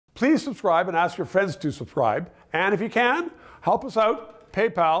Please subscribe and ask your friends to subscribe. And if you can, help us out,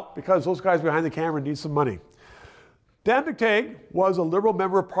 PayPal, because those guys behind the camera need some money. Dan McTeague was a Liberal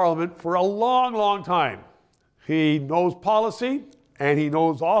member of Parliament for a long, long time. He knows policy, and he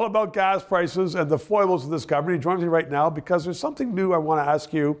knows all about gas prices and the foibles of this government. He joins me right now because there's something new I want to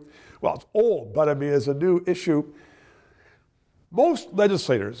ask you. Well, it's old, but I mean, it's a new issue. Most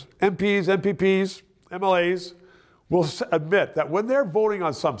legislators, MPs, MPPs, MLAs, will admit that when they're voting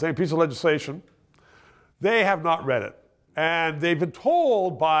on something, a piece of legislation, they have not read it. And they've been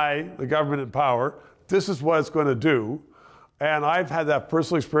told by the government in power, this is what it's going to do. And I've had that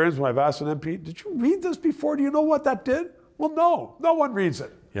personal experience when I've asked an MP, did you read this before? Do you know what that did? Well, no one reads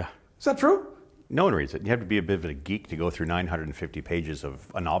it. Yeah. Is that true? No one reads it. You have to be a bit of a geek to go through 950 pages of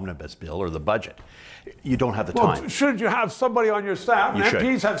an omnibus bill or the budget. You don't have the time. Shouldn't you have somebody on your staff? You should.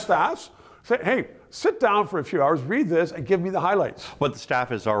 MPs have staffs. Say, hey, sit down for a few hours, read this, and give me the highlights. What the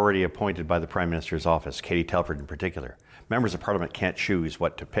staff is already appointed by the Prime Minister's office, Katie Telford in particular. Members of Parliament can't choose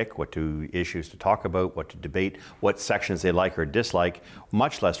what to pick, what issues to talk about, what to debate, what sections they like or dislike,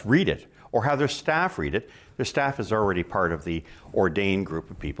 much less read it or have their staff read it. Their staff is already part of the ordained group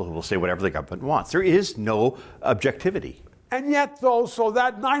of people who will say whatever the government wants. There is no objectivity. And yet, though, so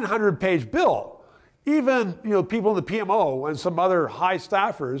that 900-page bill, even people in the PMO and some other high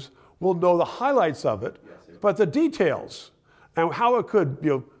staffers will know the highlights of it, but the details and how it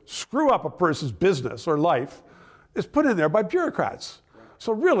could screw up a person's business or life is put in there by bureaucrats.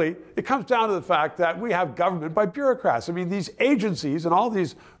 So really, it comes down to the fact that we have government by bureaucrats. I mean, these agencies and all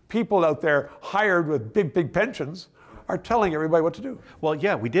these people out there hired with big pensions are telling everybody what to do. Well,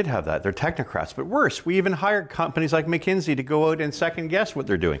 yeah, we did have that. They're technocrats, but worse, we even hired companies like McKinsey to go out and second guess what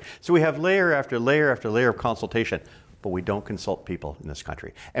they're doing. So we have layer after layer after layer of consultation. But we don't consult people in this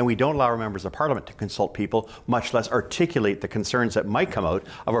country. And we don't allow our members of Parliament to consult people, much less articulate the concerns that might come out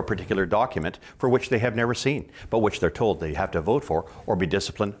of a particular document for which they have never seen, but which they're told they have to vote for or be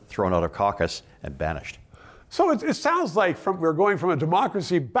disciplined, thrown out of caucus, and banished. So it sounds like we're going from a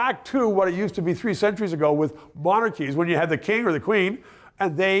democracy back to what it used to be 3 centuries ago with monarchies, when you had the king or the queen,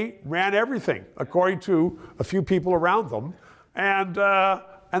 and they ran everything according to a few people around them.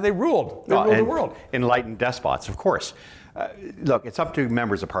 And they ruled. They ruled the world. Enlightened despots, of course. Look, it's up to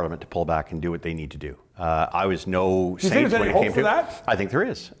members of Parliament to pull back and do what they need to do. I was no saint when it came to that. I think there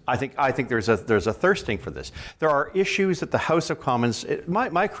is. I think there's a thirsting for this. There are issues that the House of Commons.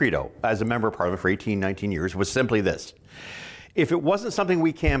 My credo as a member of Parliament for 18, 19 years was simply this: if it wasn't something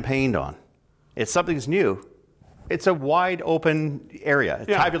we campaigned on, it's something that's new. It's a wide open area,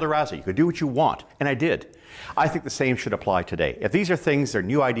 tabula rasa. You could do what you want, and I did. I think the same should apply today. If these are things, they're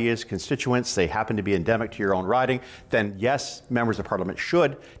new ideas, constituents, they happen to be endemic to your own riding, then yes, members of Parliament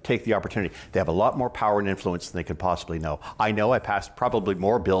should take the opportunity. They have a lot more power and influence than they could possibly know. I know I passed probably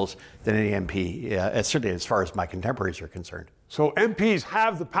more bills than any MP, certainly as far as my contemporaries are concerned. So MPs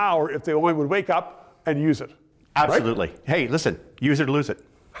have the power if they only would wake up and use it. Absolutely. Right? Hey, listen, use it or lose it.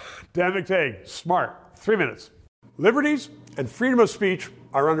 Dan McTeague, smart. 3 minutes. Liberties and freedom of speech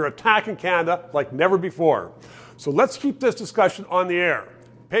are under attack in Canada like never before. So let's keep this discussion on the air.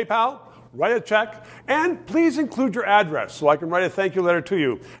 PayPal, write a check, and please include your address so I can write a thank you letter to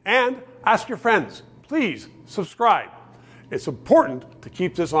you. And ask your friends, please subscribe. It's important to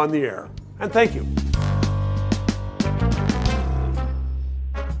keep this on the air. And thank you.